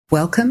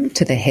Welcome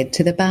to the Head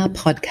to the Bar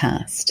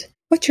podcast.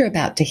 What you're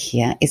about to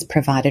hear is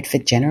provided for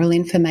general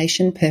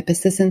information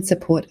purposes and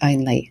support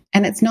only,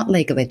 and it's not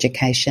legal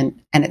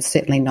education, and it's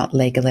certainly not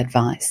legal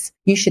advice.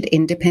 You should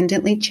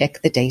independently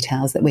check the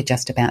details that we're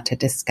just about to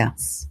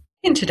discuss.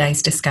 In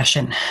today's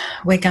discussion,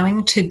 we're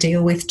going to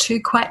deal with two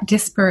quite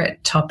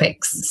disparate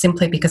topics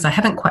simply because I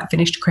haven't quite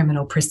finished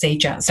criminal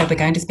procedure. So we're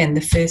going to spend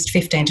the first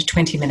 15 to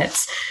 20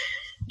 minutes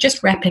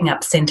just wrapping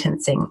up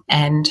sentencing,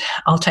 and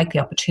I'll take the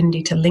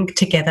opportunity to link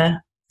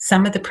together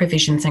some of the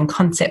provisions and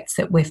concepts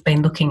that we've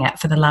been looking at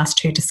for the last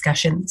two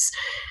discussions.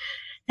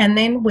 And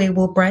then we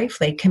will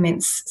bravely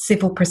commence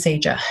civil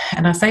procedure.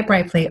 And I say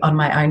bravely on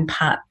my own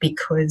part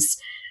because,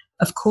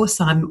 of course,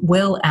 I'm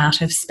well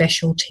out of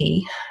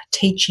specialty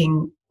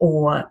teaching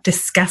or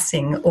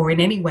discussing or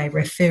in any way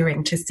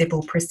referring to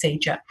civil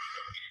procedure.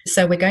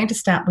 So we're going to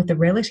start with a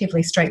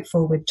relatively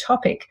straightforward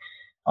topic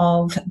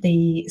of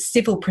the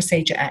Civil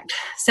Procedure Act.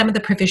 Some of the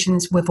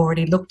provisions we've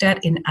already looked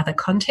at in other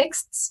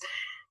contexts.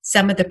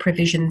 Some of the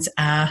provisions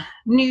are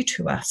new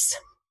to us.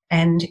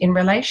 And in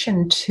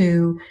relation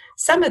to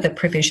some of the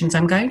provisions,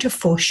 I'm going to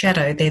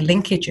foreshadow their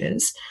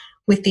linkages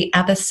with the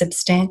other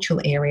substantial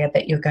area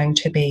that you're going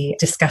to be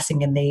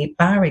discussing in the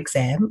bar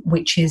exam,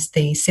 which is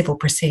the civil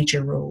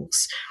procedure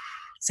rules.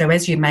 So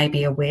as you may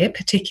be aware,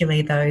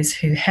 particularly those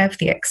who have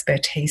the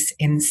expertise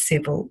in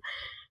civil,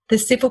 the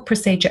Civil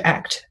Procedure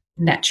Act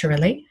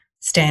naturally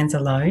stands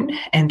alone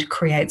and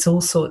creates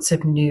all sorts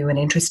of new and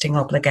interesting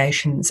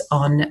obligations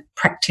on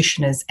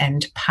practitioners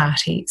and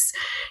parties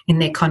in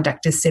their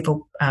conduct as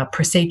civil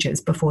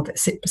proceedings before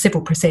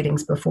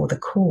the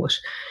court.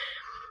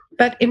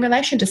 But in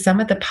relation to some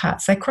of the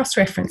parts, they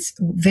cross-reference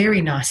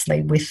very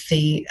nicely with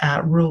the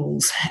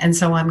rules, and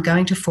so I'm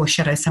going to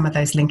foreshadow some of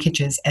those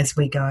linkages as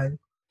we go.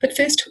 But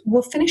first,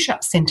 we'll finish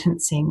up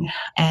sentencing,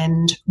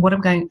 and what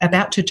I'm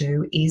about to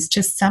do is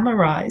to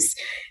summarise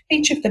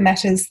each of the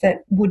matters that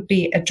would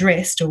be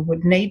addressed or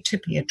would need to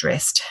be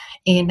addressed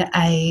in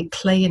a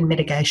plea and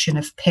mitigation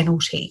of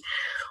penalty,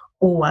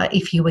 or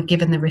if you were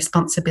given the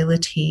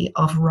responsibility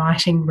of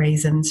writing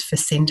reasons for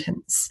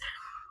sentence.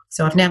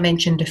 So I've now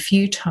mentioned a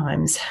few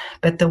times,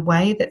 but the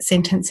way that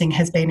sentencing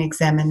has been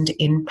examined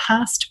in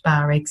past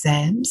bar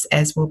exams,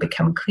 as will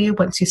become clear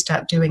once you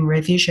start doing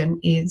revision,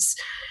 is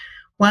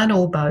one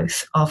or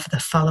both of the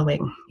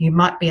following. You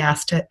might be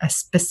asked a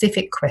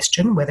specific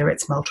question, whether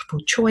it's multiple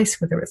choice,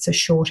 whether it's a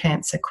short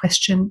answer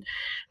question,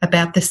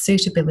 about the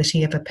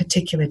suitability of a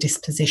particular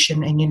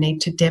disposition, and you need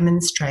to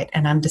demonstrate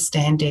an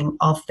understanding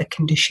of the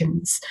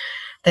conditions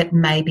that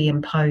may be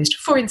imposed,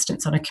 for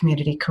instance, on a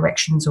community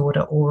corrections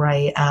order or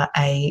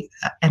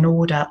an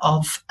order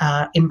of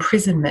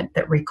imprisonment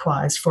that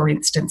requires, for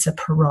instance, a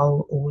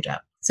parole order.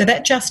 So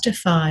that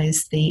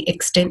justifies the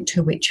extent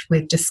to which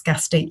we've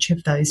discussed each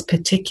of those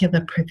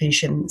particular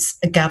provisions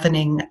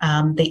governing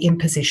the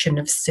imposition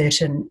of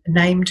certain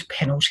named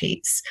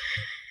penalties.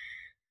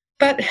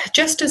 But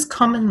just as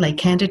commonly,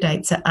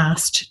 candidates are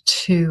asked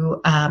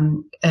to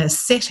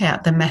set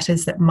out the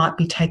matters that might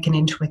be taken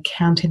into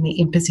account in the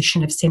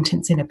imposition of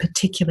sentence in a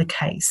particular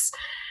case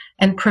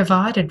and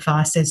provide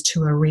advice as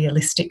to a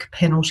realistic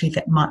penalty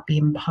that might be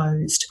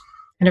imposed.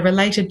 And a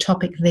related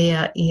topic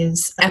there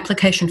is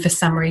application for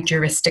summary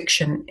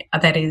jurisdiction.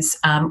 That is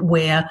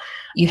where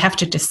you have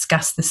to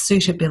discuss the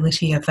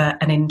suitability of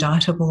an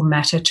indictable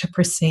matter to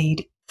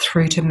proceed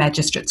through to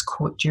magistrates'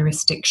 court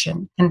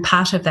jurisdiction. And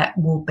part of that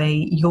will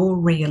be your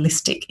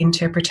realistic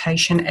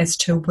interpretation as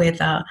to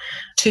whether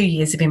 2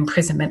 years of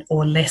imprisonment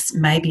or less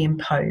may be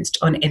imposed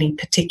on any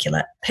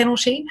particular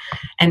penalty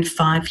and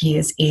 5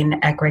 years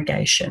in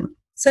aggregation.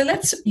 So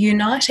let's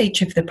unite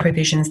each of the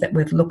provisions that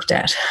we've looked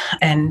at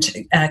and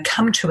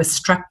come to a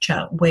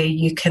structure where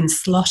you can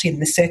slot in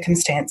the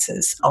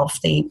circumstances of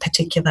the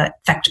particular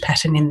fact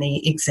pattern in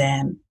the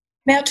exam.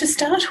 Now, to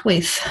start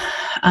with,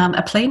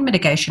 a plea and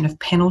mitigation of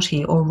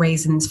penalty or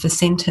reasons for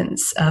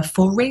sentence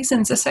for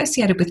reasons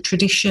associated with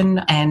tradition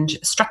and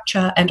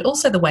structure, and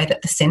also the way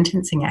that the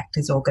Sentencing Act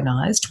is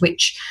organised,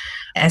 which,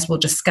 as we'll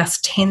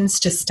discuss, tends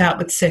to start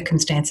with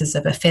circumstances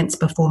of offence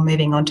before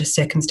moving on to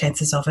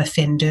circumstances of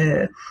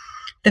offender.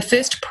 The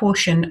first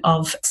portion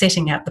of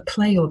setting out the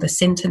plea or the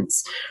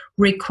sentence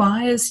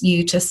requires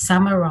you to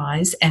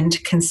summarise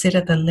and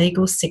consider the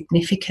legal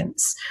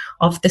significance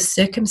of the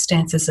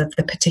circumstances of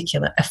the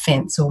particular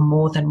offence or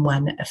more than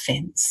one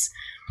offence.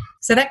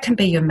 So that can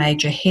be your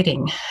major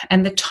heading,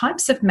 and the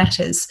types of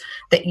matters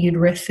that you'd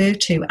refer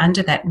to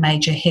under that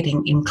major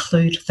heading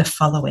include the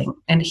following.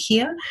 And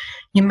here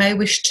you may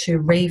wish to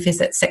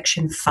revisit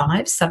Section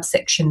 5,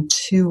 subsection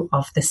 2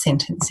 of the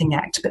Sentencing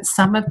Act, but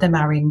some of them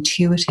are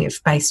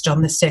intuitive based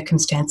on the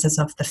circumstances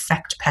of the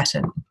fact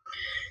pattern.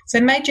 So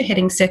major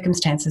heading,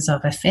 circumstances of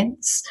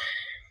offence.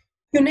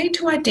 You'll need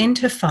to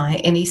identify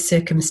any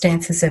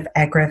circumstances of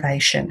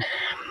aggravation.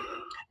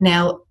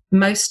 Now,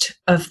 most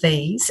of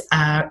these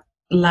are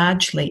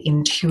largely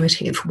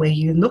intuitive, where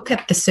you look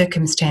at the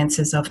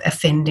circumstances of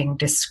offending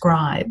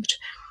described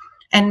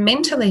and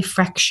mentally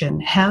fraction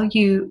how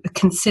you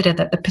consider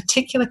that the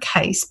particular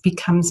case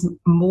becomes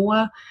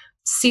more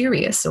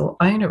serious or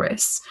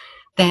onerous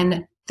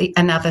than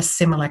another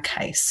similar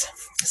case.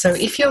 So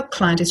if your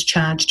client is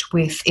charged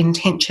with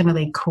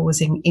intentionally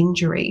causing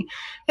injury,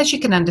 as you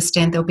can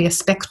understand, there'll be a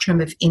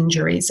spectrum of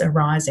injuries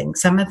arising.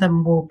 Some of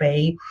them will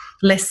be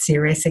less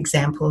serious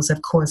examples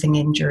of causing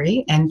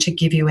injury, and to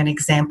give you an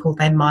example,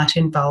 they might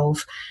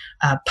involve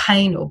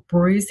pain or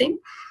bruising,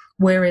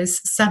 whereas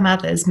some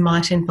others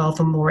might involve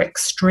a more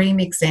extreme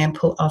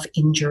example of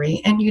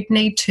injury, and you'd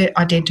need to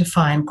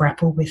identify and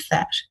grapple with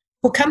that.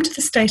 We'll come to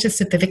the status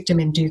of the victim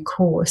in due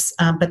course,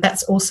 but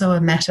that's also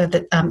a matter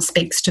that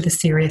speaks to the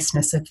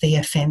seriousness of the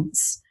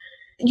offence.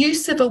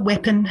 Use of a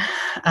weapon,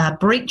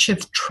 breach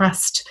of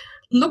trust.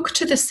 Look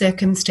to the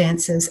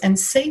circumstances and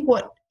see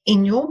what,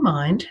 in your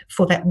mind,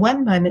 for that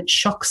one moment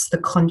shocks the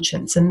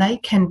conscience, and they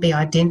can be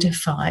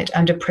identified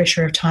under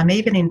pressure of time,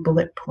 even in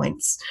bullet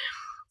points.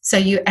 So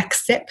you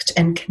accept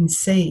and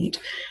concede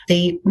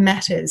the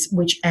matters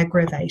which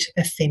aggravate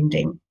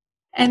offending.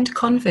 And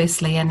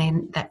conversely, and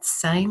in that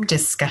same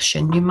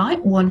discussion, you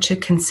might want to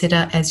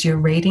consider as you're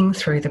reading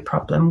through the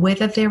problem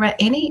whether there are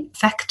any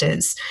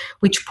factors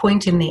which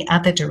point in the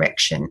other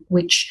direction,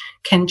 which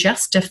can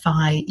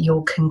justify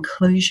your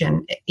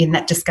conclusion in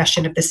that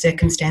discussion of the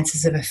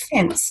circumstances of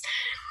offence,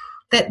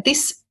 that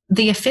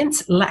the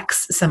offence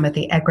lacks some of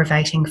the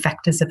aggravating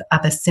factors of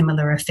other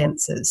similar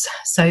offences.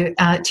 So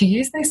to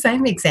use those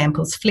same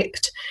examples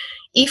flipped,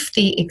 if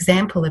the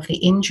example of the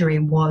injury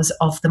was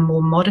of the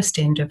more modest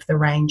end of the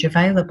range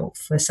available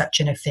for such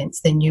an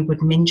offence, then you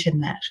would mention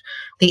that.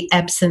 The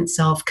absence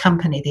of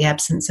company, the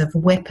absence of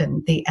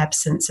weapon, the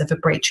absence of a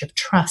breach of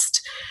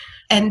trust.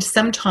 And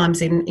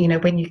sometimes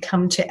when you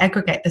come to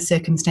aggregate the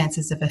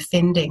circumstances of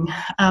offending,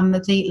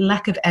 the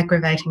lack of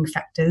aggravating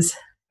factors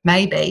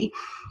may be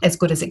as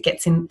good as it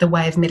gets in the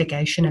way of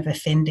mitigation of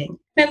offending.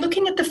 Now,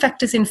 looking at the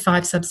factors in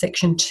 5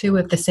 subsection 2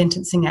 of the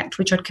Sentencing Act,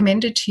 which I'd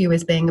commended to you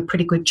as being a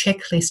pretty good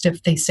checklist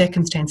of the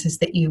circumstances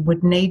that you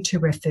would need to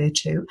refer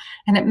to,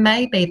 and it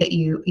may be that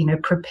you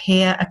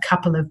prepare a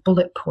couple of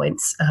bullet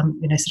points,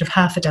 sort of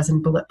half a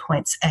dozen bullet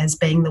points as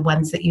being the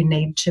ones that you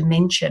need to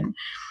mention.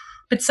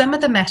 But some of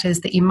the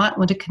matters that you might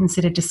want to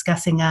consider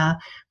discussing are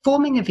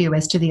forming a view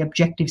as to the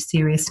objective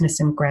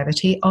seriousness and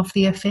gravity of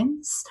the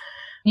offence.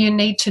 You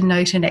need to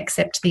note and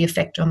accept the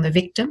effect on the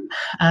victim.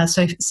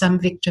 So some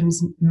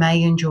victims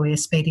may enjoy a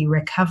speedy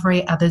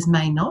recovery, others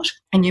may not,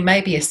 and you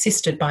may be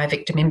assisted by a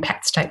victim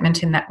impact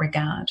statement in that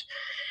regard.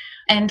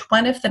 And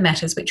one of the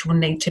matters which will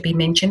need to be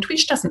mentioned,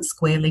 which doesn't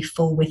squarely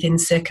fall within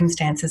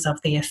circumstances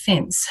of the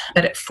offence,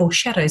 but it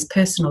foreshadows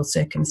personal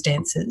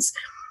circumstances,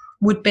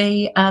 would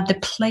be the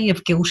plea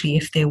of guilty,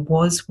 if there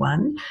was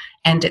one,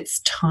 and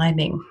its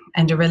timing.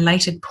 And a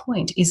related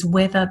point is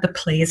whether the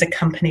plea is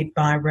accompanied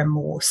by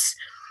remorse.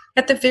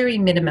 At the very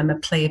minimum, a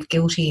plea of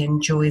guilty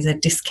enjoys a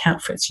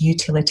discount for its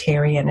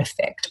utilitarian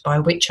effect, by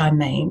which I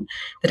mean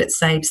that it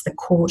saves the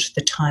court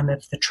the time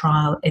of the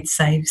trial, it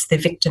saves the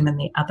victim and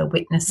the other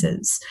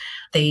witnesses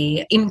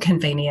the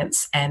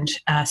inconvenience and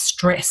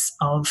stress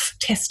of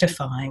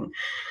testifying.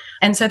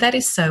 And so that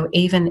is so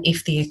even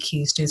if the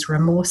accused is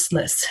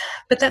remorseless.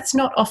 But that's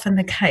not often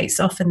the case.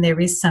 Often there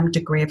is some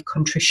degree of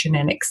contrition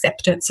and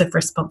acceptance of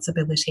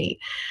responsibility.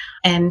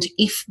 And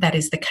if that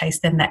is the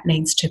case, then that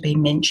needs to be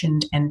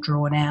mentioned and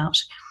drawn out.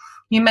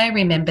 You may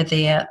remember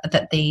there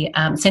that the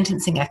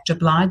Sentencing Act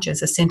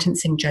obliges a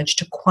sentencing judge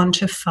to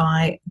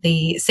quantify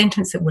the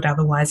sentence that would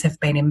otherwise have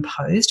been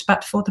imposed,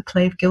 but for the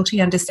plea of guilty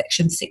under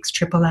Section 6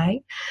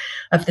 AAA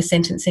of the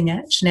Sentencing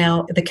Act.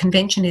 Now, the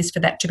convention is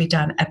for that to be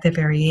done at the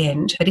very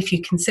end, but if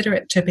you consider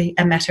it to be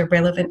a matter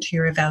relevant to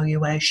your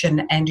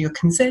evaluation and you're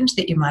concerned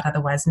that you might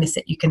otherwise miss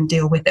it, you can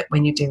deal with it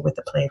when you deal with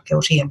the plea of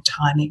guilty and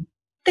timing.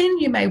 Then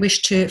you may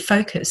wish to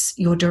focus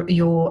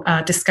your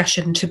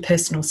discussion to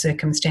personal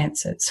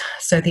circumstances.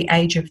 So the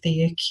age of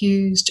the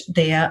accused,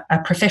 their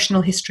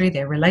professional history,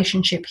 their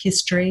relationship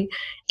history,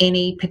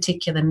 any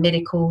particular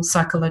medical,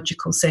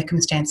 psychological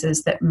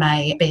circumstances that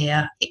may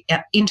bear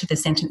into the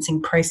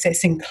sentencing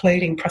process,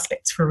 including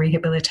prospects for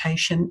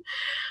rehabilitation,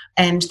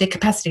 and their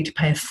capacity to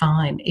pay a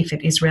fine if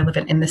it is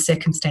relevant in the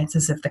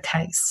circumstances of the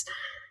case.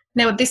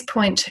 Now, at this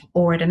point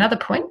or at another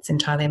point, it's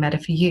entirely a matter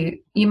for you,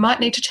 you might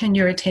need to turn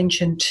your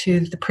attention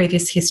to the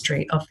previous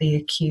history of the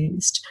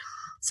accused.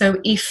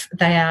 So if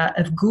they are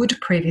of good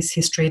previous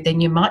history,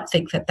 then you might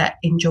think that that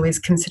enjoys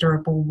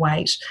considerable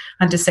weight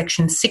under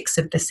Section 6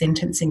 of the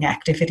Sentencing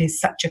Act, if it is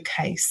such a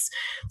case.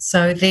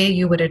 So there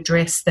you would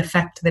address the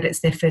fact that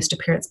it's their first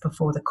appearance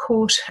before the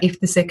court. If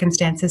the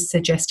circumstances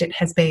suggest it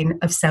has been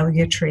of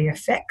salutary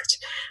effect,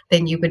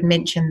 then you would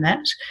mention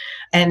that.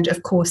 And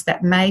of course,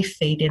 that may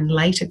feed in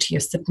later to your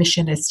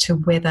submission as to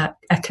whether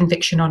a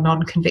conviction or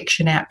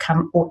non-conviction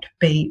outcome ought to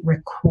be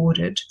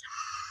recorded.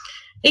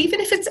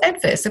 Even if it's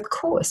adverse, of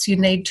course, you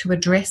need to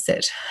address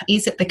it.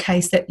 Is it the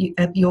case that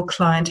your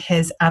client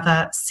has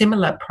other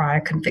similar prior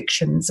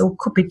convictions or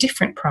could be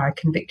different prior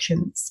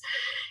convictions?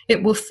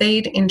 It will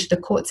feed into the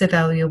court's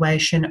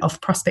evaluation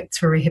of prospects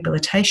for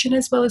rehabilitation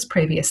as well as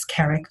previous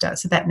character.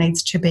 So that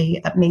needs to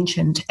be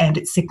mentioned and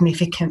its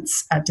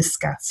significance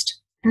discussed.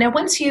 Now,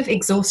 once you've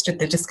exhausted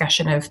the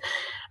discussion of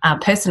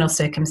personal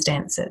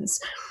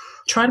circumstances,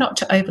 Try not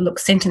to overlook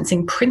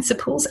sentencing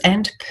principles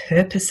and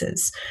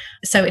purposes.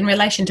 So in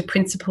relation to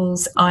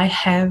principles, I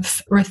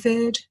have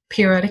referred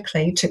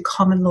periodically to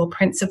common law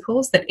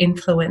principles that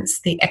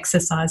influence the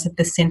exercise of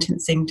the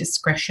sentencing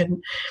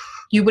discretion.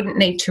 You wouldn't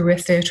need to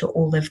refer to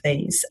all of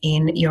these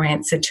in your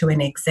answer to an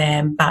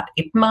exam, but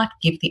it might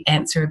give the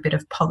answer a bit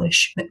of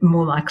polish.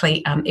 More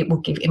likely, it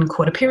will give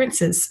in-court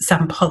appearances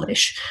some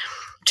polish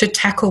to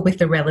tackle with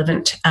the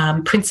relevant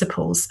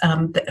principles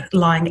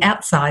lying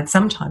outside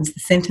sometimes the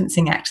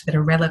Sentencing Act that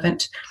are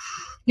relevant.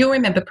 You'll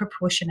remember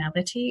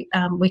proportionality,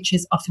 which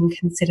is often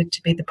considered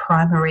to be the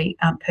primary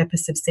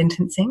purpose of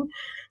sentencing,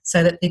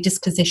 so that the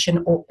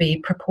disposition ought be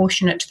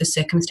proportionate to the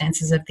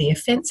circumstances of the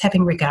offence,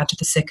 having regard to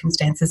the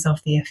circumstances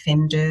of the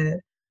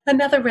offender.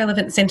 Another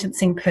relevant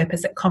sentencing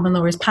purpose at common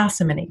law is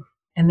parsimony,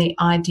 and the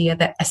idea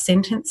that a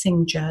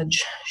sentencing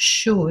judge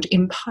should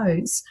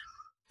impose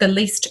the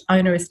least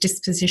onerous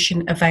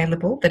disposition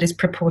available that is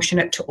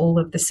proportionate to all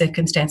of the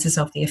circumstances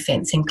of the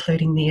offence,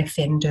 including the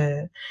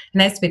offender.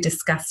 And as we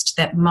discussed,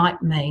 that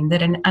might mean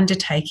that an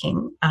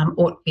undertaking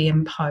ought be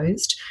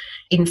imposed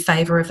in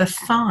favour of a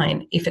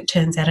fine if it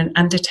turns out an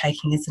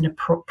undertaking is a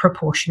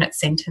proportionate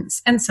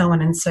sentence, and so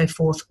on and so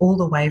forth, all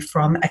the way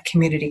from a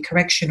community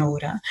correction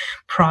order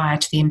prior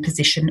to the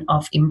imposition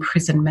of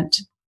imprisonment.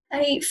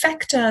 A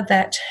factor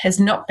that has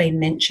not been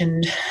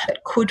mentioned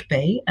but could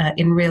be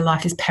in real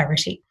life is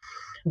parity,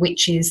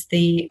 which is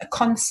the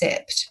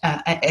concept,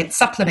 it's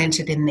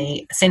supplemented in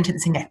the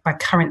Sentencing Act by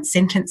current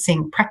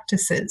sentencing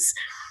practices,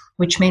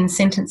 which means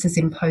sentences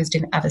imposed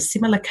in other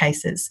similar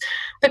cases.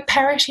 But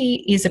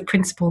parity is a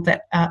principle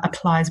that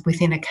applies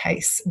within a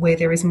case where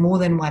there is more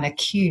than one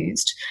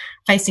accused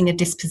facing a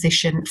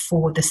disposition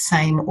for the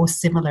same or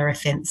similar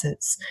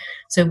offences.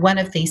 So one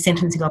of the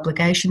sentencing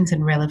obligations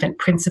and relevant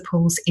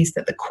principles is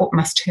that the court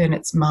must turn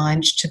its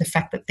mind to the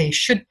fact that there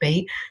should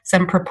be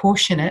some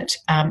proportionate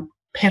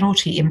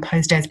penalty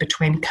imposed as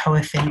between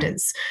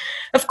co-offenders.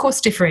 Of course,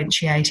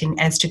 differentiating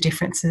as to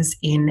differences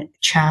in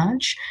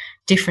charge,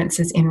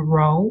 differences in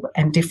role,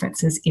 and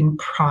differences in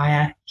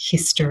prior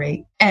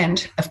history,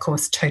 and, of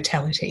course,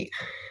 totality.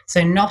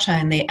 So not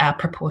only are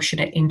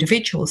proportionate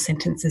individual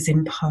sentences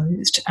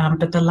imposed,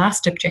 but the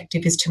last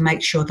objective is to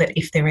make sure that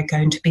if there are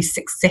going to be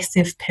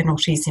successive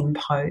penalties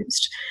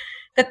imposed,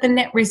 that the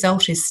net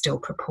result is still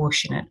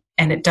proportionate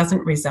and it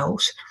doesn't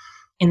result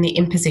in the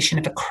imposition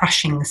of a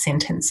crushing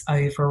sentence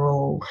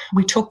overall.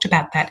 We talked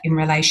about that in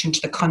relation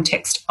to the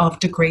context of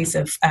degrees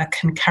of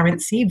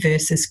concurrency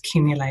versus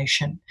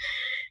cumulation,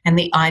 and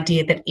the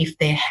idea that if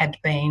there had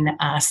been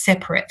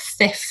separate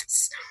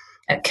thefts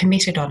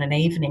committed on an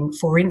evening,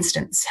 for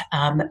instance,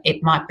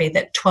 it might be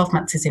that 12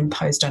 months is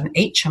imposed on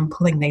each. I'm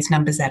pulling these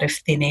numbers out of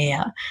thin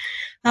air.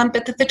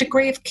 But that the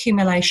degree of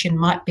accumulation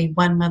might be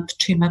 1 month,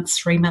 2 months,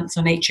 3 months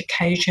on each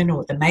occasion,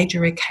 or the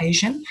major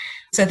occasion,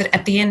 so that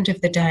at the end of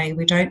the day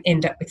we don't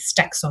end up with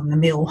stacks on the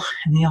mill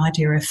and the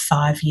idea of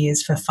 5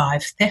 years for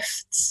 5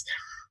 thefts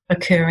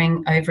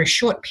occurring over a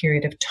short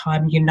period of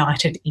time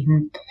united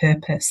in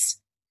purpose.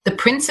 The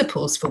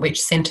principles for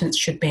which sentence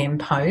should be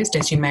imposed,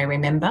 as you may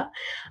remember,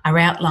 are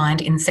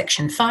outlined in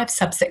Section 5,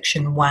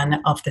 subsection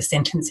 1 of the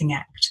Sentencing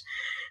Act.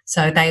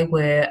 So they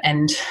were,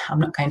 and I'm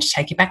not going to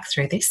take you back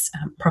through this,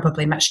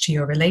 probably much to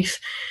your relief,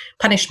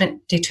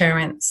 punishment,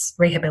 deterrence,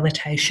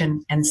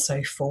 rehabilitation, and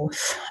so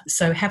forth.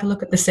 So have a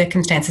look at the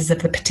circumstances of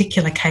the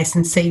particular case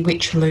and see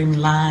which loom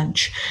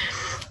large.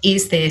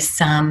 Is there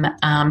some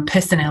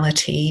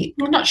personality,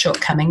 not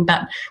shortcoming,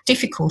 but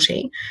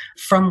difficulty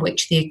from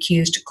which the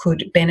accused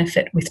could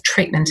benefit with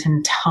treatment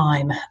and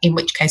time, in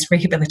which case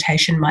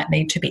rehabilitation might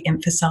need to be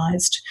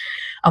emphasised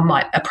or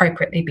might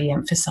appropriately be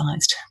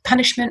emphasised.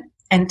 Punishment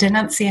and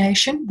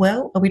denunciation,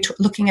 well, are we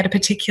looking at a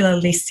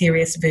particularly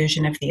serious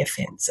version of the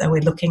offence? Are we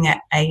looking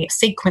at a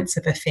sequence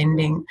of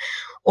offending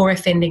or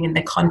offending in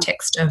the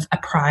context of a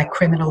prior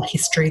criminal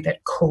history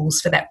that calls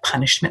for that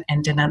punishment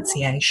and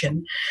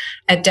denunciation?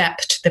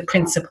 Adapt the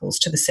principles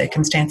to the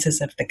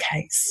circumstances of the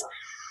case.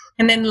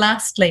 And then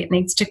lastly, it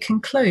needs to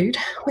conclude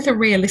with a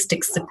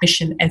realistic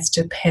submission as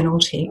to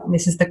penalty.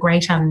 This is the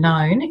great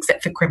unknown,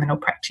 except for criminal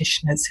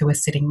practitioners who are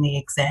sitting the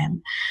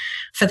exam.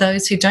 For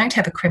those who don't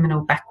have a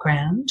criminal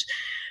background,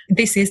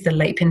 this is the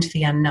leap into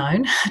the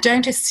unknown.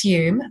 Don't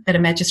assume that a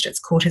magistrate's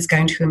court is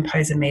going to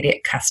impose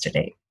immediate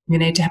custody. You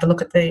need to have a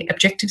look at the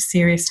objective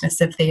seriousness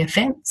of the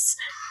offence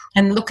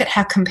and look at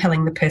how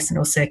compelling the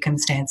personal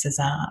circumstances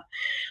are.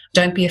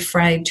 Don't be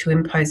afraid to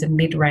impose a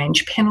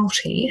mid-range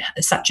penalty,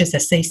 such as a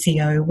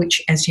CCO, which,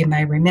 as you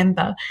may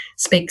remember,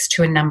 speaks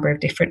to a number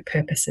of different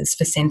purposes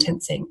for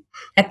sentencing.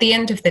 At the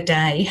end of the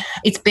day,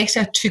 it's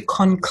better to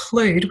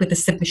conclude with a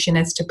submission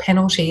as to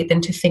penalty than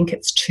to think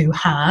it's too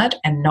hard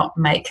and not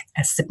make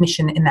a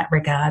submission in that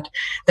regard.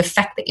 The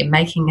fact that you're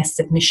making a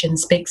submission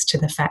speaks to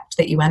the fact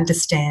that you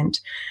understand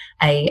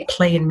a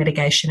plea in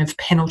mitigation of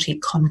penalty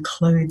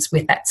concludes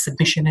with that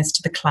submission as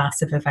to the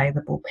class of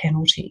available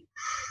penalty.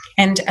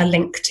 And a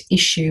linked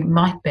issue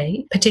might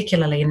be,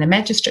 particularly in the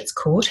Magistrates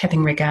Court,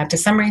 having regard to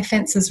summary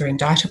offences or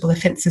indictable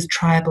offences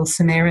triable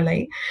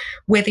summarily,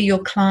 whether your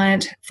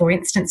client, for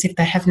instance, if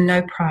they have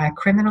no prior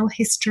criminal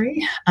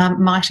history,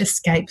 might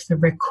escape the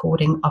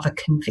recording of a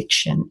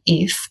conviction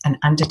if an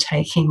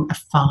undertaking, a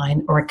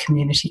fine or a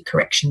community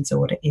corrections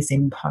order is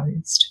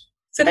imposed.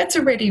 So that's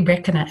a ready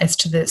reckoner as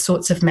to the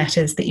sorts of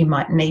matters that you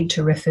might need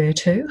to refer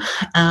to.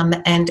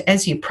 And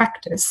as you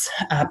practice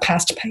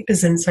past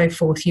papers and so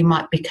forth, you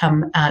might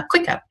become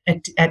quicker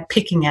at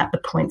picking out the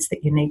points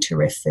that you need to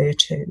refer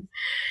to.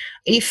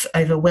 If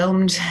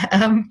overwhelmed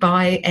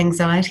by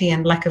anxiety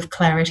and lack of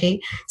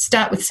clarity,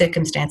 start with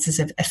circumstances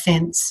of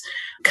offence,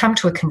 come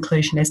to a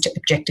conclusion as to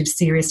objective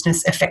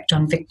seriousness, effect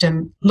on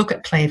victim, look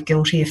at plea of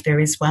guilty if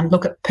there is one,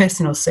 look at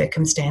personal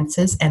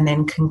circumstances, and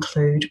then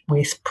conclude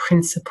with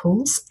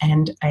principles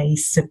and a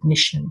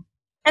submission.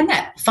 And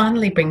that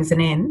finally brings an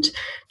end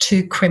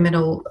to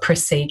criminal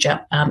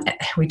procedure.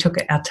 We took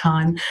our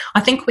time. I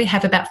think we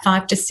have about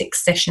 5 to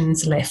 6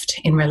 sessions left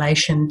in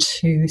relation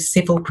to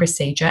civil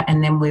procedure,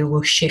 and then we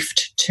will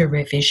shift to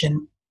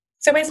revision.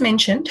 So as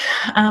mentioned,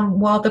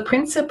 while the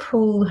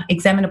principal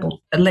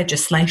examinable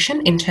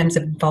legislation in terms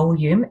of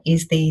volume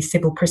is the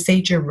civil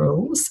procedure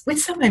rules,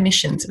 with some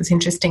omissions, it was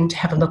interesting to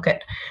have a look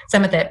at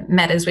some of the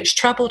matters which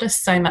troubled us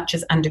so much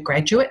as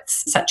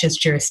undergraduates, such as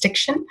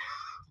jurisdiction,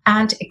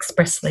 aren't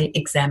expressly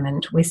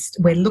examined.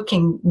 We're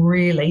looking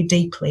really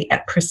deeply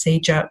at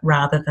procedure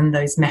rather than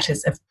those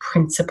matters of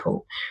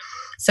principle.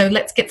 So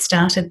let's get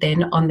started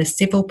then on the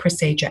Civil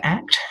Procedure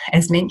Act.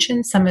 As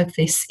mentioned, some of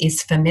this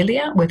is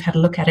familiar. We've had a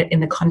look at it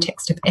in the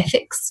context of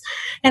ethics,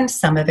 and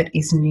some of it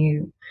is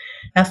new.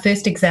 Our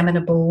first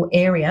examinable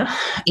area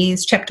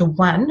is Chapter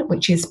 1,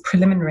 which is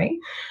preliminary,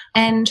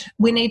 and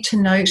we need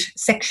to note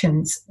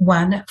sections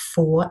 1,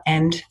 4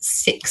 and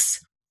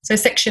 6. So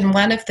Section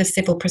 1 of the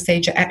Civil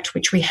Procedure Act,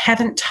 which we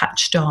haven't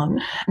touched on,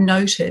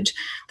 noted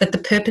that the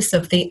purposes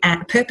of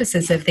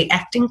the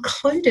Act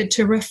included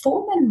to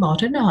reform and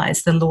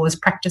modernise the laws,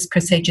 practice,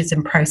 procedures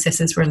and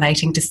processes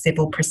relating to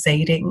civil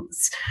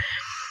proceedings.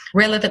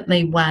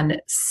 Relevantly,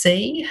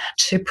 1C,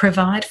 to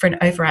provide for an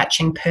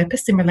overarching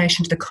purpose in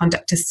relation to the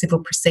conduct of civil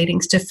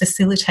proceedings to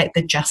facilitate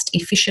the just,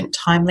 efficient,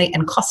 timely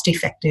and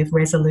cost-effective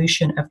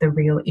resolution of the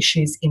real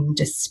issues in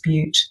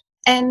dispute.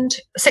 And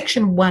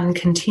Section 1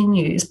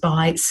 continues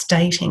by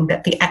stating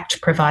that the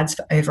Act provides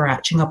for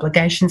overarching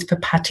obligations for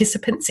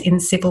participants in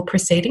civil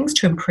proceedings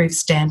to improve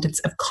standards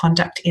of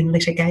conduct in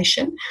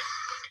litigation,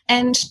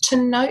 and to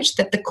note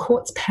that the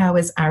court's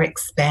powers are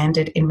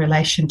expanded in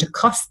relation to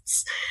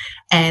costs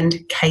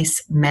and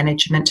case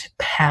management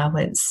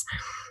powers.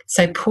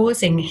 So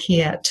pausing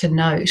here to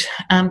note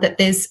that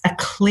there's a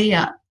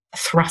clear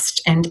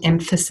thrust and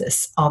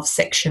emphasis of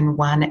Section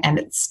 1 and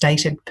its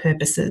stated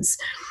purposes.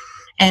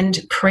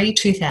 And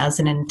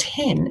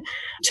pre-2010,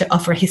 to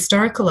offer a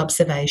historical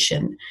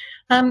observation,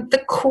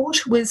 the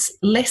court was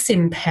less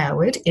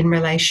empowered in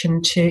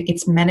relation to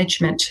its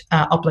management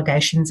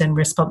obligations and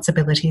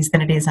responsibilities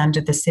than it is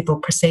under the Civil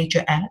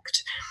Procedure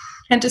Act.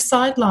 And a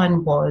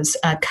sideline was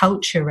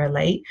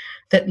culturally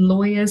that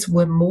lawyers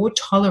were more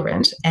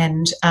tolerant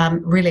and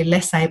really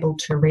less able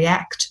to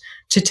react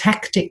to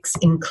tactics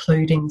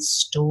including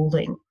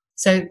stalling.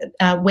 So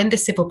when the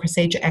Civil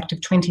Procedure Act of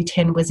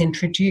 2010 was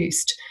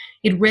introduced,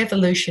 it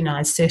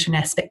revolutionised certain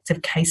aspects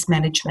of case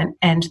management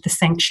and the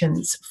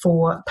sanctions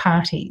for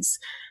parties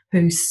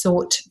who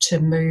sought to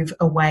move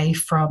away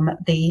from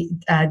the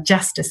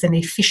justice and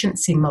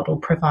efficiency model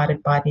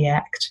provided by the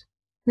Act.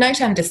 Note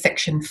under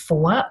Section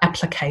 4,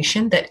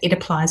 application, that it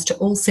applies to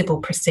all civil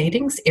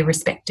proceedings,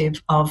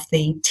 irrespective of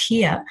the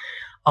tier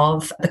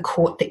of the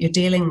court that you're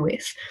dealing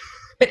with.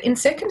 But in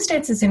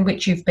circumstances in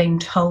which you've been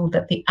told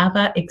that the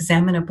other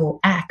examinable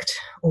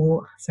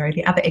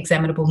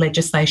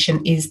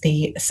legislation is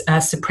the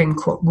Supreme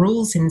Court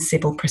rules in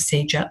civil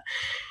procedure,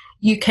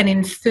 you can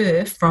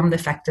infer from the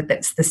fact that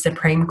that's the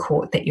Supreme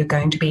Court that you're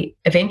going to be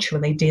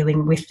eventually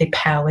dealing with the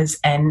powers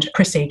and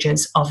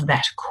procedures of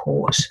that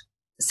court.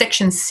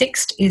 Section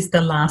 6 is the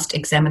last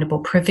examinable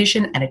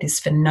provision, and it is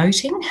for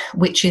noting,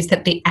 which is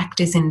that the Act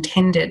is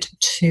intended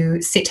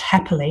to sit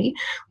happily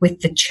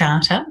with the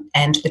Charter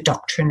and the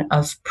doctrine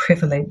of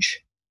privilege.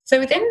 So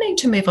we then need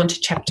to move on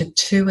to Chapter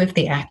 2 of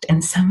the Act,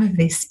 and some of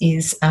this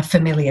is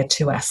familiar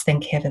to us,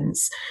 thank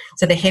heavens.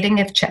 So the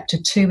heading of Chapter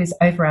 2 is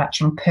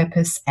Overarching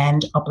Purpose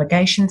and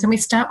Obligations, and we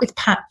start with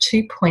Part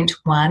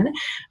 2.1,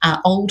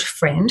 Old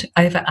Friend,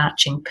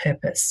 Overarching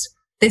Purpose.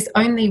 There's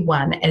only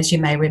one, as you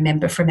may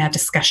remember from our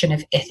discussion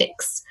of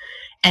ethics,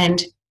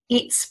 and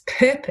its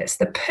purpose,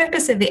 the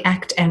purpose of the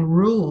Act and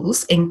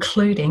rules,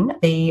 including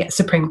the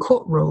Supreme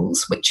Court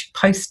rules, which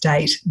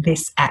postdate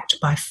this Act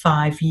by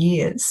 5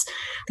 years.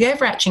 The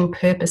overarching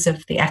purpose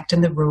of the Act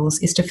and the rules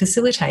is to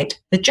facilitate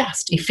the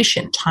just,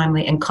 efficient,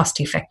 timely and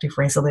cost-effective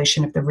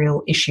resolution of the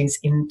real issues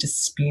in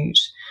dispute.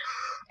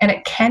 And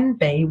it can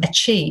be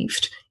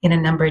achieved in a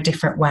number of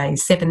different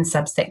ways. 7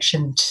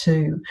 subsection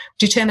 2,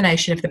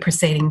 determination of the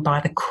proceeding by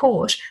the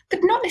court, but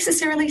not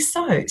necessarily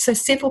so. So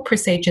civil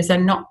procedures are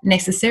not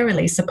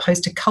necessarily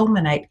supposed to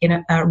culminate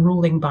in a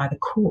ruling by the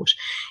court.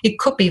 It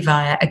could be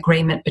via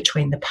agreement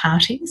between the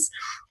parties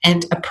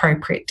and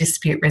appropriate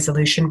dispute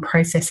resolution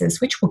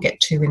processes, which we'll get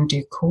to in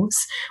due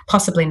course,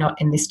 possibly not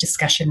in this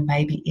discussion,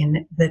 maybe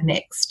in the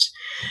next.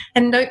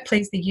 And note,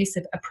 please, the use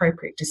of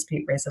appropriate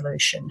dispute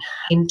resolution.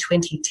 In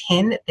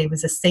 2010, there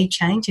was a sea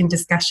change in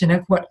discussion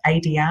of what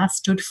ADR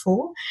stood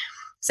for.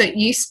 So it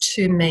used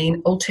to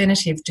mean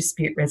alternative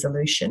dispute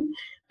resolution,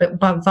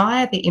 but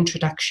via the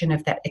introduction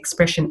of that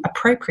expression,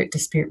 appropriate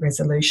dispute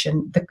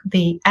resolution,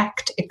 the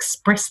Act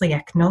expressly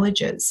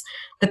acknowledges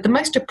that the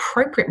most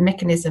appropriate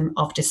mechanism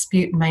of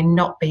dispute may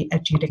not be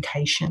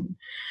adjudication.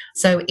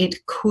 So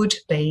it could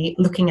be,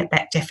 looking at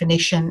that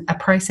definition, a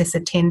process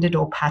attended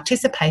or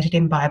participated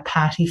in by a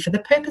party for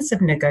the purpose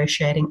of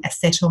negotiating a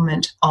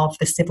settlement of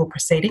the civil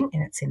proceeding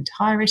in its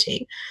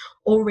entirety,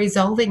 or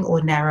resolving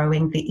or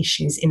narrowing the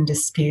issues in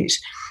dispute.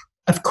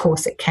 Of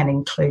course, it can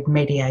include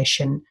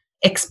mediation,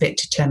 expert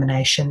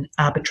determination,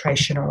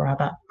 arbitration or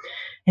other.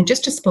 And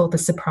just to spoil the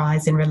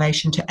surprise in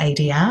relation to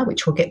ADR,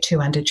 which we'll get to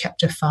under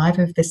Chapter 5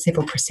 of the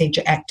Civil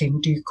Procedure Act in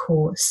due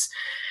course,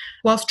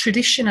 whilst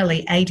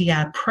traditionally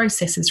ADR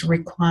processes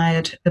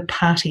required the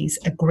parties'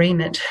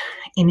 agreement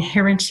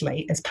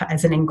inherently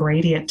as an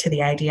ingredient to the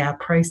ADR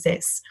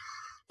process,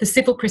 the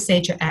Civil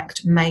Procedure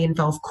Act may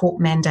involve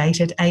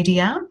court-mandated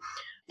ADR,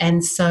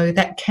 and so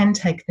that can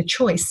take the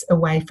choice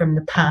away from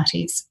the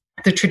parties.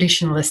 The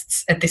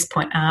traditionalists at this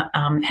point are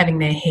having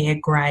their hair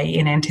grey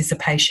in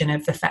anticipation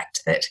of the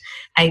fact that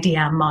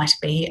ADR might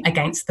be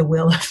against the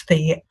will of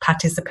the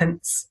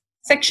participants.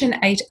 Section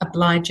 8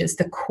 obliges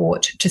the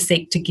court to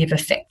seek to give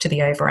effect to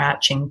the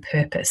overarching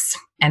purpose,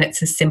 and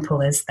it's as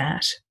simple as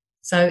that.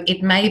 So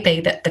it may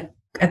be that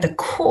the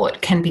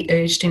court can be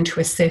urged into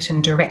a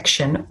certain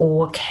direction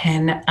or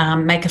can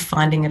make a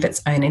finding of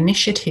its own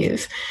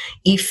initiative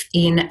if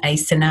in a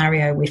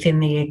scenario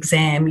within the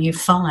exam you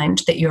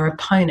find that your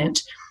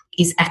opponent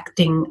is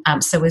acting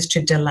so as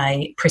to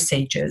delay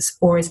procedures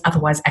or is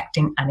otherwise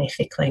acting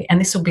unethically.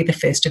 And this will be the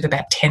first of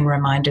about 10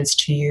 reminders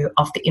to you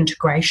of the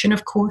integration,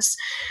 of course,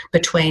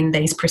 between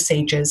these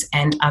procedures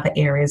and other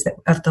areas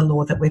of the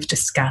law that we've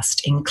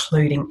discussed,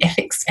 including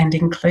ethics and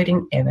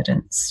including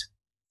evidence.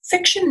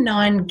 Section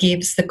 9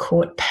 gives the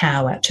court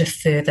power to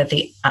further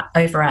the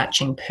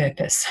overarching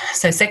purpose.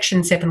 So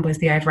Section 7 was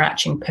the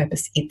overarching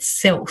purpose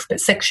itself, but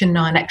Section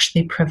 9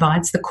 actually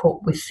provides the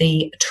court with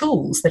the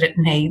tools that it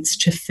needs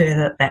to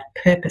further that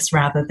purpose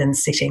rather than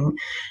sitting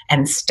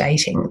and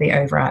stating the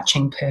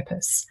overarching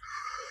purpose.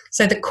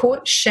 So the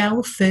court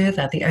shall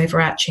further the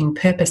overarching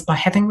purpose by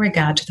having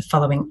regard to the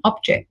following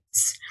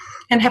objects.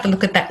 And have a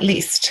look at that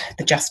list: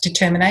 the just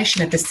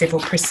determination of the civil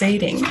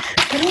proceeding,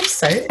 but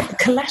also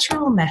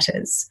collateral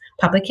matters,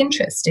 public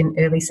interest in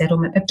early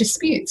settlement of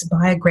disputes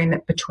by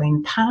agreement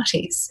between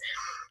parties.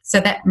 So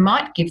that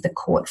might give the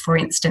court, for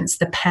instance,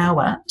 the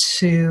power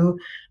to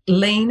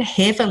lean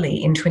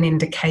heavily into an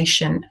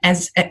indication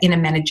as in a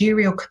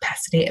managerial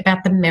capacity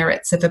about the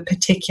merits of a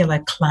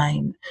particular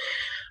claim.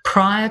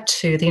 Prior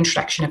to the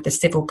introduction of the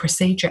Civil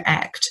Procedure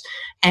Act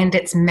and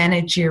its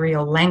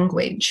managerial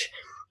language,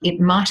 it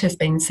might have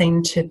been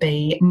seen to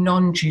be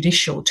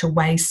non-judicial to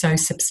weigh so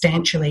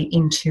substantially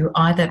into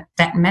either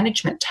that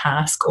management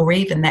task or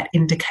even that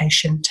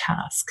indication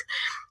task.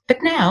 But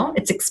now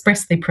it's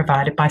expressly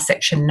provided by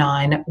Section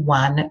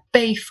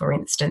 9(1)(b), for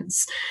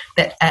instance,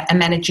 that a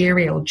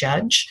managerial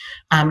judge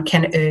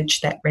can urge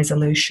that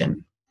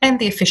resolution and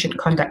the efficient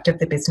conduct of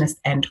the business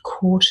and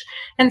court,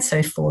 and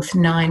so forth.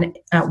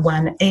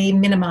 9(1)(e),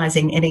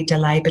 minimising any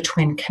delay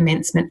between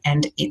commencement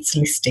and its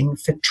listing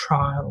for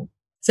trial.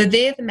 So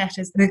they're the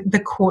matters the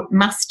court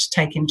must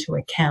take into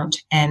account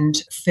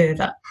and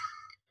further.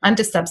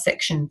 Under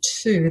subsection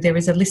 2, there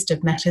is a list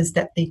of matters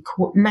that the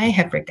court may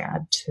have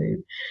regard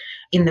to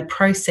in the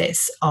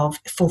process of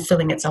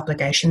fulfilling its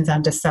obligations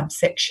under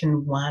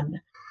subsection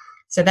 1.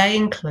 So they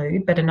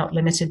include, but are not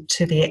limited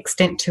to, the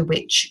extent to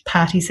which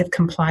parties have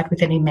complied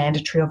with any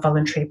mandatory or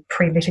voluntary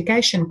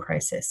pre-litigation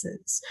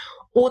processes,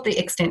 or the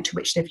extent to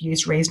which they've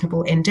used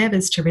reasonable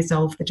endeavours to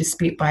resolve the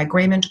dispute by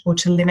agreement or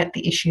to limit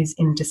the issues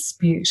in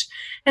dispute,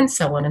 and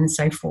so on and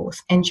so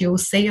forth. And you'll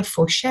see a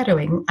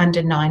foreshadowing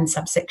under 9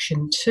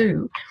 subsection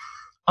 2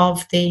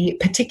 of the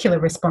particular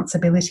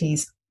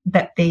responsibilities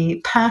that the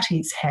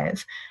parties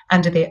have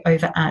under their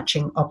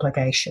overarching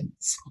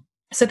obligations.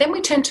 So then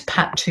we turn to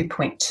Part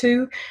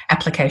 2.2,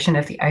 application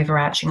of the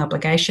overarching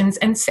obligations,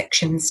 and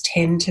sections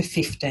 10 to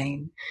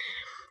 15.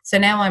 So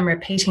now I'm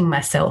repeating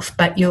myself,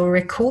 but you'll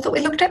recall that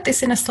we looked at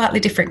this in a slightly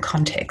different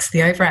context.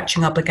 The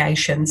overarching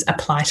obligations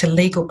apply to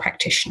legal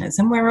practitioners,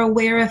 and we're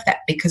aware of that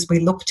because we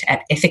looked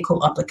at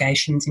ethical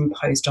obligations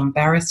imposed on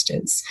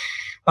barristers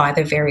by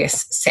the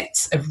various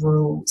sets of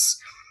rules.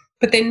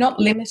 But they're not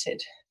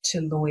limited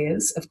to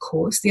lawyers, of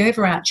course, the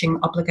overarching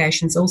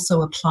obligations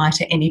also apply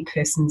to any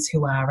persons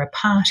who are a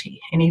party,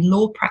 any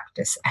law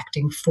practice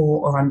acting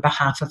for or on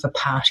behalf of a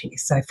party.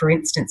 So, for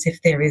instance,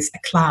 if there is a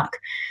clerk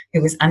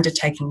who is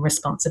undertaking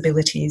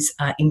responsibilities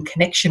in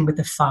connection with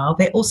the file,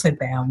 they're also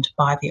bound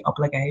by the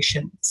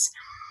obligations.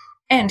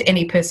 And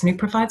any person who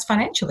provides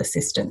financial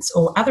assistance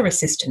or other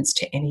assistance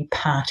to any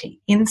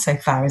party,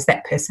 insofar as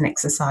that person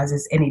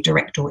exercises any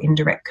direct or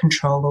indirect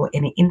control or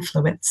any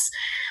influence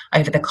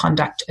over the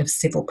conduct of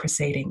civil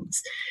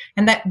proceedings.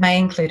 And that may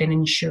include an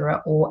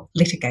insurer or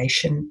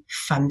litigation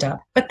funder,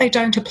 but they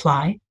don't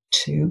apply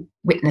to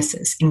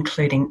witnesses,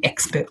 including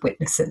expert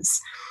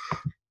witnesses,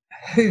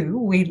 who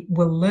we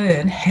will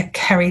learn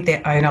carry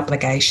their own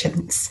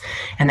obligations.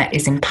 And that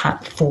is in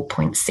Part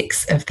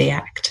 4.6 of the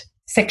Act.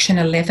 Section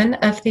 11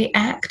 of the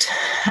Act,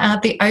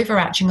 the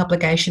overarching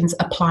obligations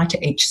apply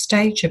to each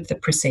stage of the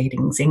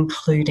proceedings,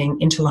 including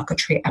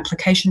interlocutory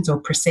applications or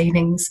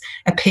proceedings,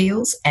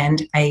 appeals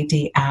and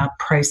ADR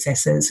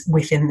processes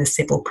within the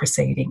civil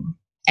proceeding.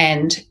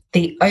 And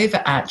the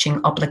overarching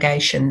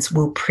obligations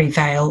will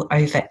prevail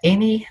over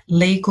any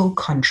legal,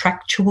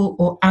 contractual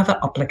or other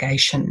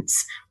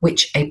obligations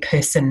which a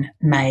person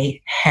may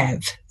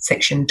have.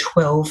 Section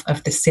 12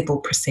 of the Civil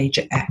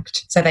Procedure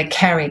Act. So they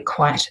carry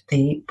quite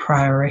the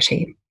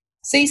priority.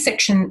 See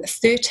Section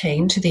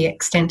 13 to the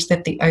extent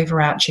that the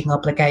overarching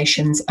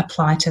obligations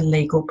apply to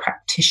legal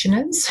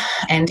practitioners,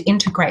 and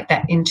integrate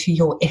that into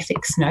your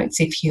ethics notes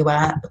if you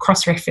are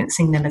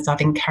cross-referencing them, as I've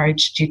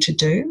encouraged you to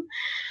do.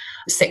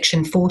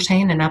 Section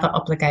 14, another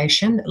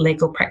obligation,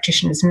 legal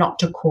practitioners not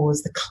to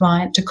cause the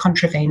client to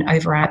contravene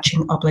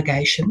overarching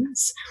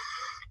obligations.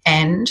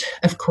 And,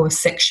 of course,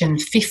 Section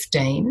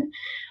 15,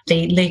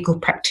 the legal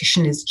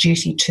practitioner's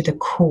duty to the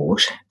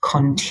court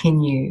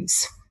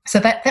continues. So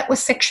that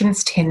was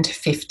sections 10 to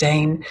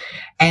 15.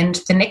 And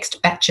the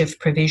next batch of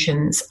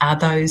provisions are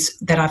those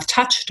that I've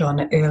touched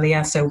on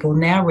earlier. So we'll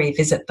now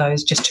revisit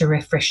those just to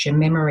refresh your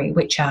memory,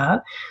 which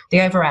are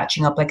the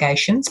overarching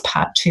obligations,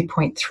 Part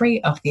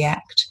 2.3 of the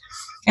Act,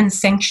 and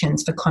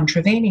sanctions for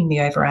contravening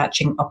the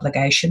overarching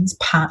obligations,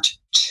 Part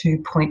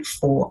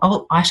 2.4.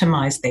 I'll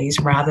itemise these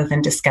rather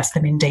than discuss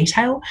them in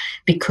detail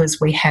because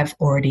we have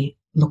already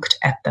looked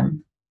at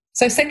them.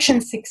 So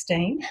Section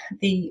 16,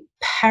 the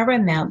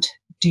paramount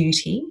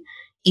duty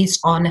is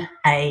on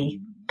a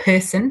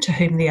person to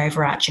whom the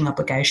overarching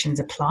obligations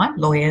apply,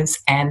 lawyers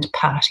and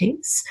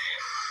parties,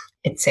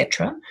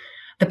 etc.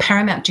 The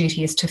paramount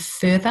duty is to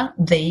further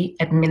the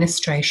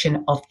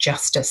administration of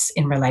justice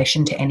in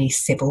relation to any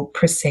civil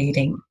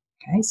proceeding.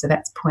 Okay, so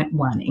that's point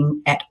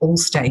one, at all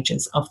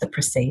stages of the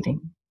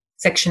proceeding.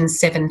 Section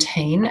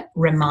 17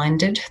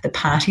 reminded the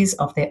parties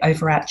of their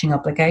overarching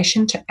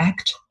obligation to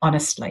act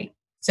honestly.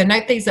 So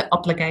note these are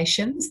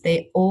obligations.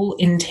 They're all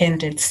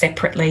intended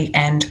separately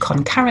and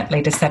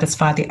concurrently to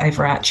satisfy the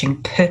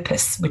overarching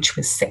purpose, which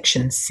was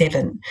Section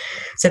 7.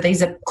 So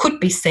these could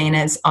be seen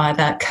as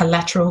either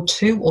collateral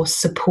to or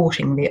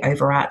supporting the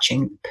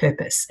overarching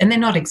purpose. And they're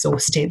not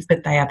exhaustive,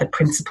 but they are the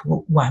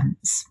principal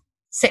ones.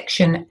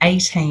 Section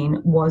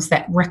 18 was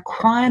that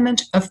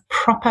requirement of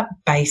proper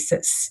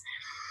basis.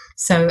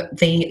 So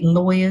the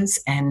lawyers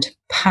and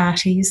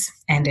parties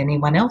and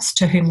anyone else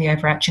to whom the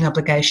overarching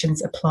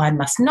obligations apply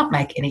must not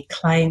make any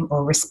claim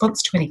or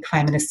response to any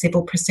claim in a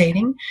civil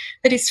proceeding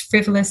that is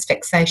frivolous,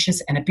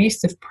 vexatious and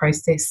abusive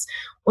process,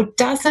 or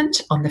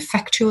doesn't, on the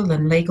factual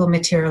and legal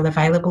material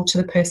available to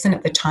the person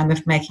at the time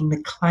of making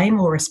the claim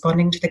or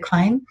responding to the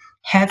claim,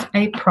 have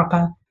a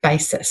proper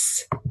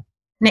basis.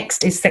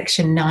 Next is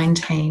Section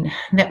 19.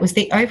 That was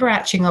the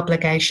overarching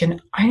obligation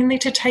only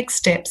to take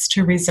steps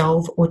to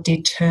resolve or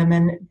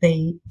determine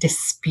the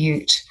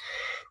dispute.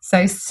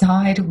 So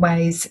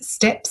sideways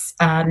steps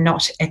are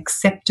not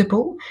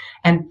acceptable,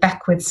 and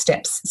backward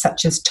steps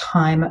such as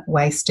time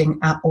wasting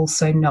are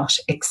also not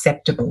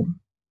acceptable.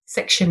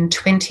 Section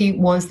 20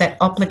 was that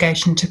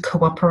obligation to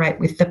cooperate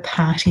with the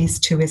parties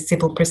to a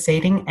civil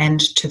proceeding and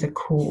to the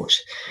court.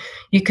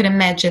 You can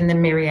imagine the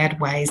myriad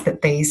ways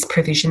that these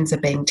provisions are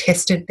being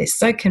tested. They're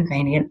so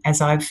convenient, as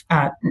I've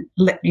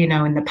let you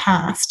know in the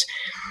past,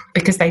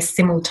 because they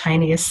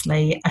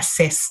simultaneously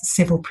assess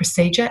civil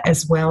procedure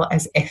as well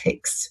as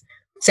ethics.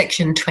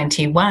 Section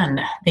 21,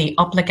 the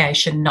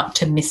obligation not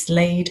to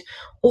mislead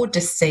or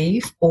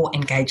deceive or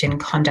engage in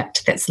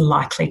conduct that's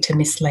likely to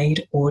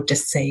mislead or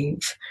deceive.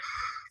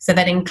 So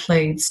that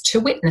includes to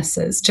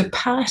witnesses, to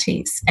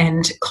parties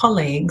and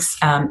colleagues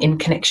in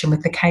connection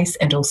with the case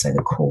and also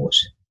the court.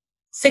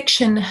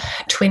 Section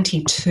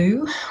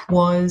 22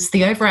 was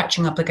the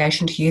overarching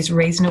obligation to use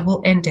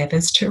reasonable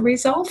endeavours to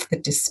resolve the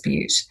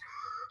dispute.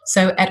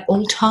 So at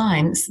all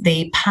times,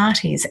 the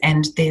parties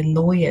and their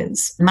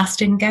lawyers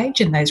must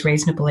engage in those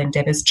reasonable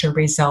endeavours to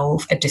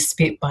resolve a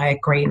dispute by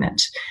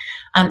agreement,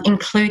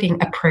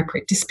 including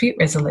appropriate dispute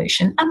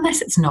resolution,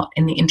 unless it's not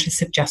in the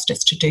interests of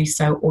justice to do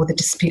so, or the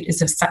dispute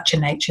is of such a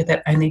nature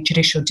that only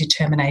judicial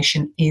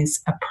determination is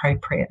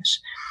appropriate.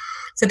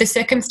 So the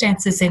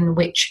circumstances in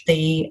which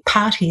the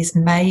parties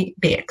may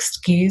be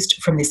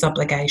excused from this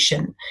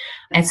obligation,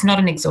 and it's not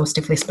an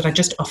exhaustive list, but I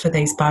just offer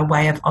these by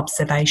way of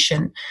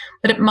observation,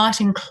 but it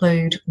might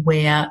include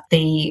where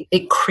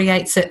it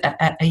creates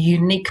a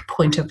unique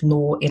point of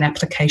law in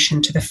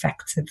application to the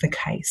facts of the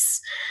case.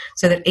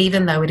 So that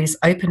even though it is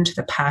open to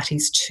the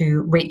parties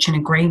to reach an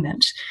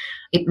agreement,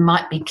 it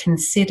might be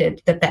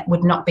considered that that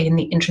would not be in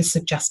the interests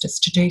of justice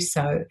to do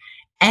so,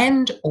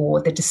 and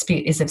or the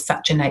dispute is of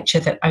such a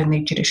nature that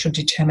only judicial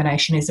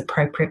determination is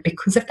appropriate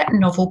because of that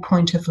novel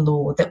point of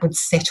law that would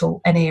settle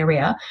an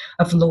area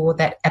of law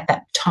that at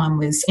that time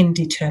was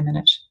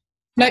indeterminate.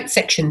 Note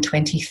section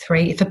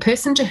 23, if a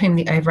person to whom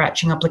the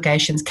overarching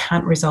obligations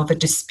can't resolve a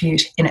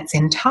dispute in its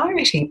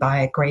entirety by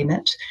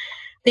agreement,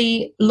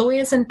 the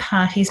lawyers and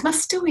parties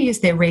must still use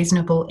their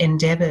reasonable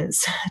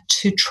endeavours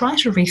to try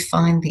to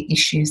refine the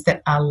issues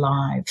that are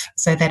live.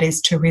 So that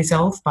is to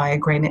resolve by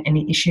agreement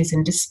any issues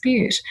in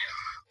dispute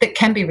that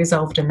can be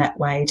resolved in that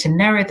way to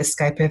narrow the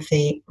scope of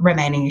the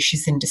remaining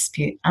issues in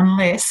dispute,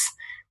 unless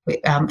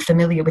we're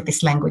familiar with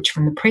this language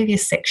from the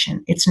previous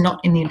section. It's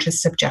not in the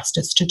interests of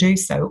justice to do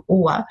so,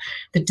 or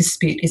the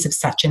dispute is of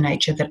such a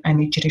nature that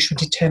only judicial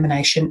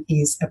determination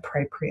is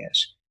appropriate.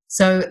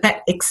 So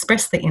that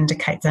expressly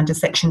indicates under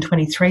Section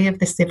 23 of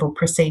the Civil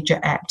Procedure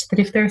Act that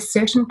if there are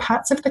certain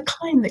parts of the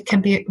claim that can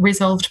be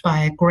resolved by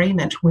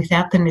agreement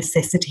without the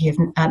necessity of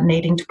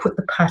needing to put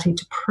the party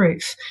to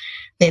proof,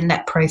 then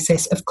that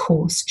process, of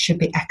course, should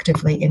be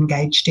actively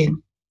engaged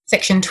in.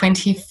 Section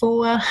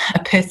 24,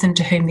 a person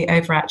to whom the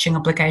overarching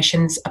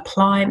obligations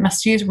apply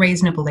must use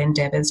reasonable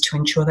endeavours to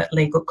ensure that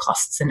legal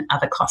costs and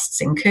other costs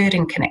incurred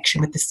in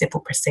connection with the civil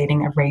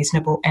proceeding are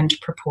reasonable and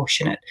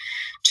proportionate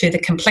to the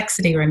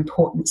complexity or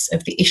importance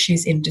of the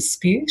issues in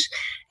dispute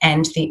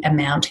and the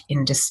amount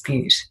in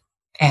dispute.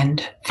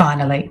 And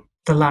finally,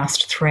 the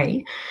last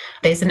three,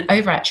 there's an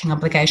overarching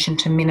obligation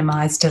to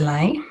minimise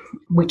delay,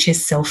 which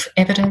is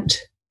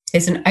self-evident.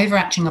 There's an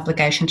overarching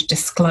obligation to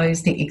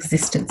disclose the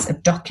existence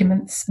of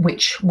documents,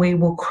 which we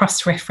will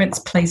cross-reference.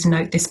 Please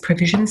note this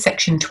provision,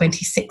 Section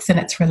 26, and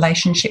its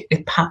relationship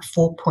with Part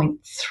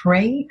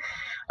 4.3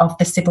 of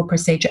the Civil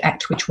Procedure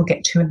Act, which we'll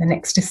get to in the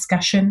next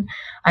discussion,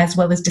 as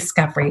well as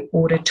Discovery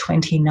Order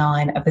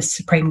 29 of the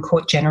Supreme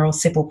Court General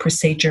Civil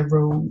Procedure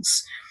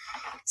Rules.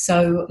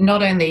 So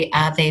not only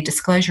are there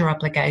disclosure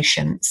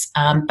obligations,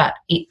 but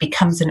it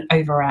becomes an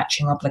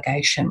overarching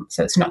obligation.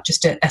 So it's not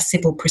just a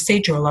civil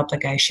procedural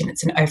obligation,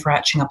 it's an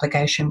overarching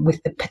obligation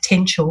with the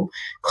potential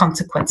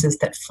consequences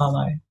that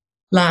follow.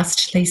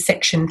 Lastly,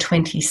 Section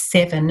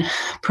 27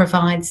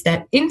 provides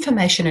that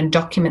information and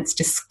documents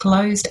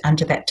disclosed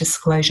under that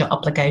disclosure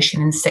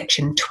obligation in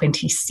Section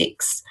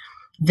 26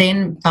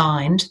 then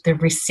bind the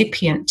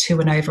recipient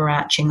to an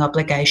overarching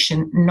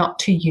obligation not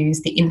to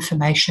use the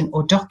information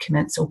or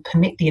documents or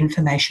permit the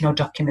information or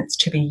documents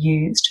to be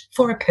used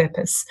for a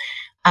purpose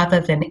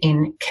other than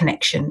in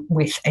connection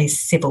with a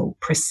civil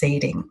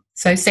proceeding.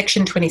 So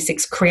Section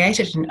 26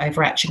 created an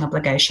overarching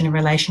obligation in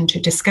relation to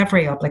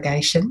discovery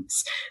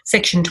obligations.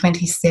 Section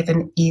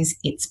 27 is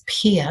its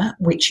peer,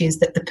 which is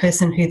that the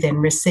person who then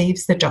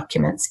receives the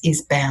documents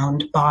is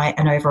bound by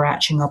an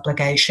overarching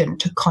obligation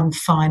to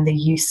confine the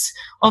use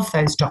of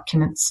those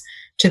documents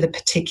to the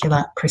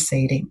particular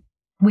proceeding.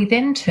 We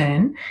then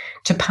turn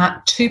to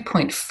Part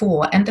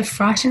 2.4 and the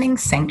frightening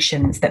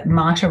sanctions that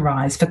might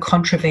arise for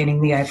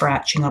contravening the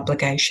overarching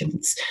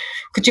obligations.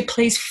 Could you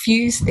please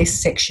fuse this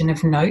section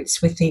of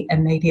notes with the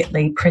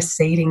immediately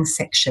preceding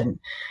section?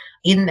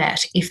 In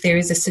that, if there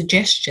is a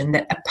suggestion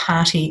that a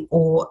party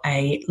or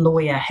a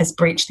lawyer has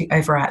breached the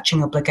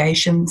overarching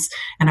obligations,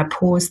 and I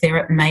pause there,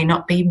 it may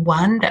not be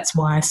one, that's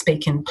why I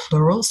speak in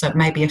plural, so it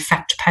may be a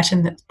fact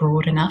pattern that's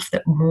broad enough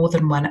that more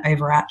than one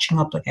overarching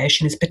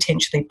obligation is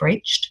potentially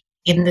breached.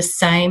 In the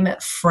same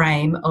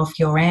frame of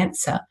your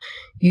answer,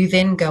 you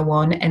then go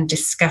on and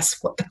discuss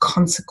what the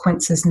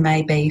consequences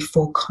may be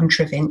for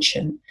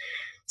contravention.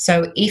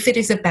 So if it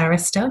is a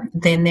barrister,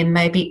 then there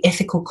may be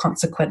ethical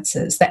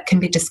consequences that can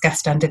be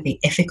discussed under the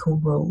ethical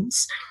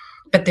rules,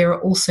 but there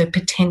are also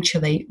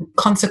potentially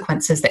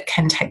consequences that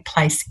can take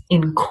place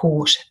in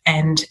court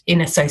and in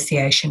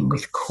association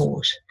with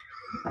court.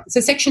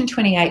 So Section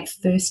 28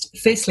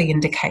 firstly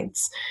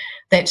indicates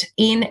that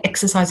in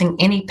exercising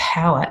any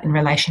power in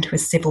relation to a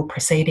civil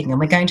proceeding, and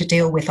we're going to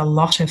deal with a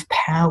lot of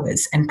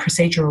powers and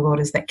procedural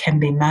orders that can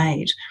be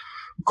made,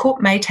 the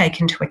court may take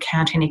into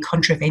account any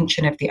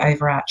contravention of the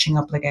overarching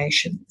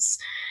obligations.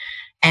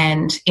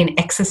 And in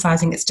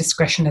exercising its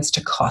discretion as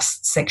to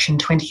costs, Section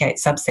 28,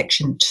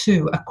 subsection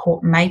 2, a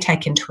court may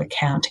take into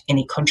account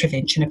any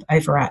contravention of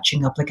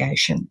overarching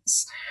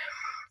obligations.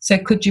 So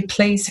could you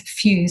please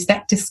fuse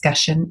that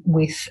discussion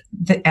with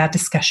our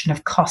discussion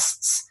of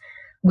costs,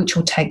 which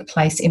will take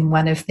place in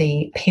one of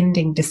the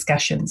pending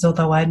discussions,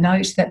 although I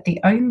note that the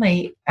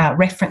only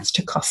reference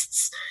to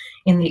costs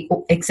in the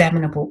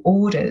examinable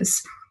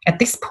orders at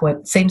this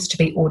point seems to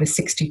be Order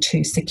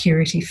 62,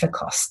 security for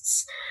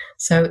costs.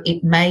 So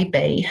it may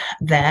be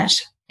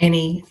that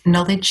any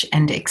knowledge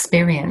and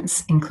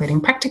experience,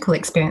 including practical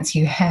experience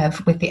you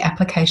have with the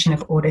application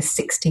of Order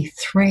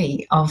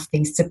 63 of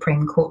the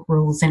Supreme Court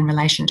rules in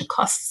relation to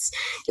costs,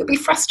 you'll be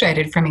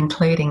frustrated from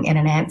including in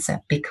an answer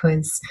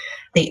because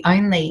the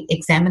only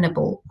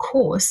examinable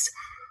course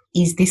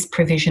is this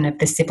provision of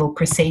the Civil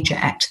Procedure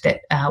Act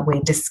that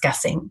we're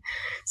discussing.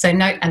 So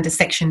note under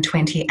Section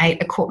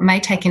 28, a court may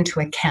take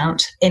into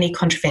account any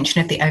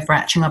contravention of the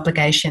overarching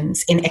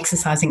obligations in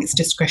exercising its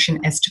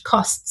discretion as to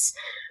costs.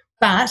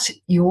 But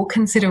your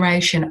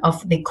consideration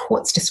of the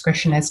court's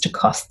discretion as to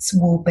costs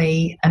will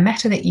be a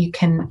matter that you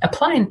can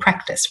apply in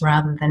practice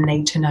rather than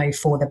need to know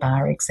for the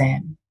bar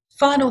exam.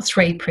 Final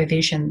three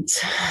provisions.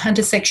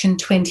 Under Section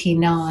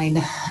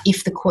 29,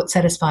 if the court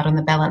satisfied on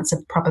the balance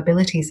of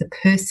probabilities a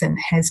person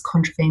has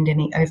contravened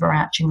any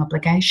overarching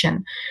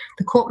obligation,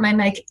 the court may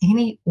make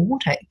any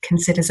order it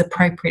considers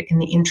appropriate in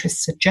the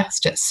interests of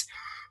justice,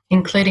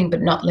 including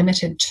but not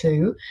limited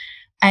to,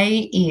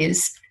 A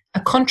is a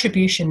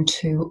contribution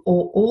to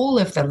or all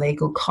of the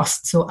legal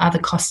costs or other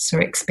costs or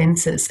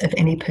expenses of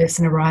any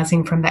person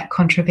arising from that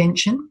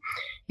contravention.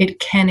 It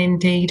can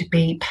indeed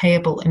be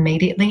payable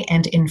immediately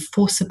and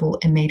enforceable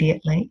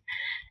immediately.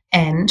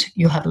 And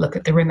you'll have a look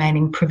at the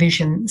remaining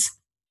provisions.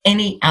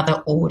 Any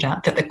other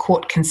order that the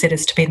court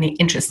considers to be in the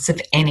interests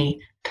of any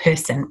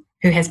person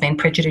who has been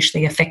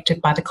prejudicially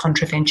affected by the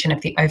contravention of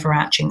the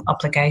overarching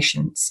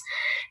obligations.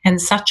 And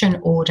such an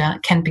order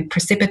can be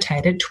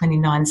precipitated,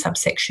 29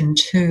 subsection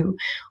 2,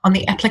 on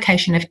the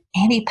application of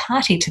any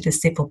party to the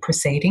civil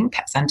proceeding,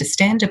 perhaps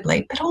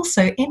understandably, but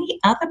also any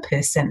other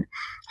person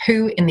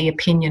who, in the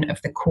opinion of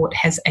the court,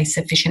 has a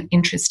sufficient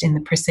interest in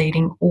the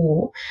proceeding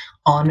or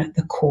on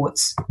the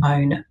court's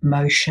own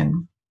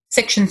motion.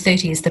 Section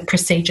 30 is the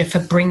procedure for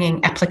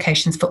bringing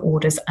applications for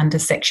orders under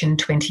Section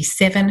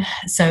 27.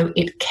 So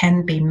it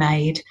can be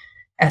made,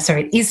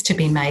 it is to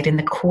be made in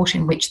the court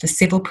in which the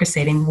civil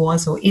proceeding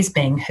was or is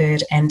being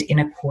heard and in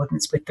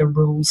accordance with the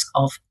rules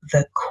of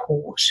the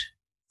court.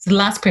 So the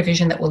last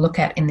provision that we'll look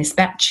at in this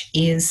batch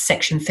is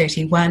Section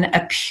 31,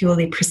 a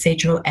purely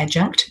procedural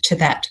adjunct to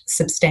that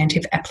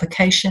substantive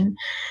application.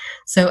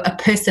 So a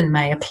person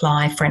may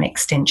apply for an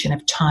extension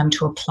of time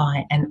to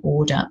apply an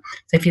order.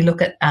 So if you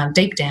look at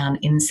deep down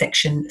in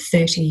Section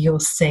 30, you'll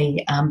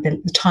see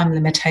the time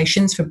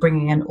limitations for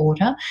bringing an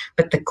order,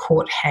 but the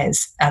court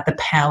has the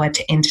power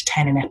to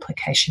entertain an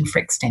application for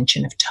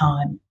extension of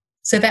time.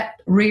 So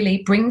that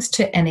really brings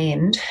to an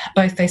end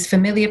both those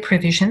familiar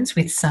provisions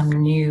with some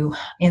new.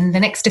 In the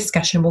next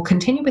discussion, we'll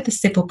continue with the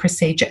Civil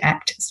Procedure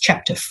Act,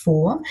 Chapter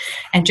 4.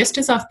 And just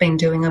as I've been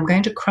doing, I'm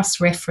going to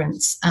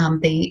cross-reference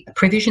the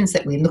provisions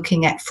that we're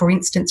looking at, for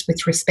instance,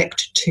 with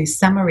respect to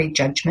summary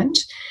judgment,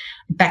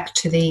 back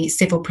to the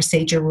civil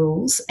procedure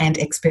rules and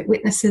expert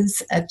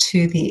witnesses,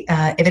 to the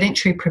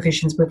evidentiary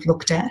provisions we've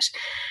looked at,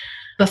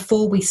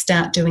 before we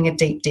start doing a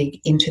deep dig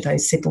into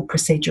those civil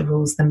procedure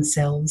rules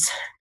themselves.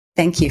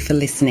 Thank you for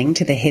listening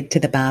to the Head to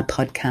the Bar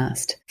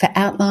podcast. For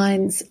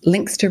outlines,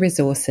 links to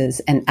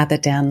resources and other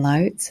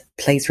downloads,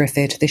 please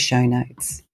refer to the show notes.